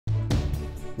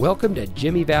Welcome to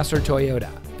Jimmy Vasser Toyota,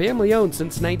 family owned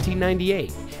since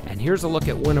 1998. And here's a look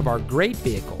at one of our great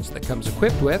vehicles that comes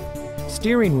equipped with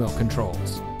steering wheel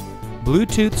controls,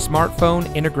 Bluetooth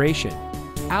smartphone integration,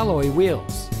 alloy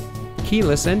wheels,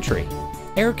 keyless entry,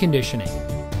 air conditioning,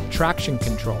 traction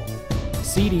control,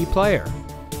 CD player,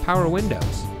 power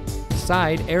windows,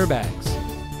 side airbags,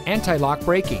 anti-lock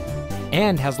braking,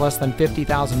 and has less than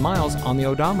 50,000 miles on the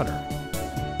odometer.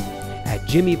 At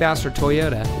Jimmy Vasser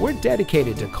Toyota, we're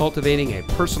dedicated to cultivating a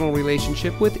personal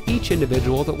relationship with each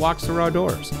individual that walks through our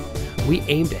doors. We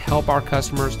aim to help our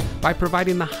customers by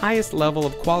providing the highest level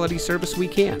of quality service we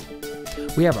can.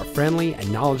 We have a friendly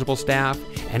and knowledgeable staff,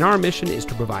 and our mission is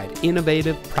to provide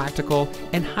innovative, practical,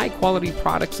 and high-quality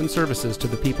products and services to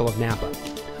the people of Napa.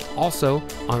 Also,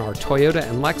 on our Toyota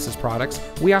and Lexus products,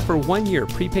 we offer 1-year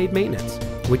prepaid maintenance,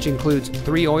 which includes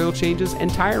 3 oil changes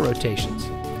and tire rotations.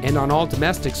 And on all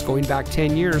domestics going back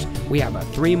 10 years, we have a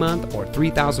 3-month or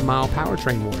 3,000-mile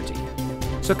powertrain warranty.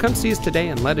 So come see us today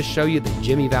and let us show you the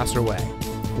Jimmy Vasser way.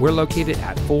 We're located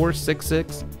at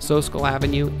 466 Soscol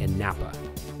Avenue in Napa.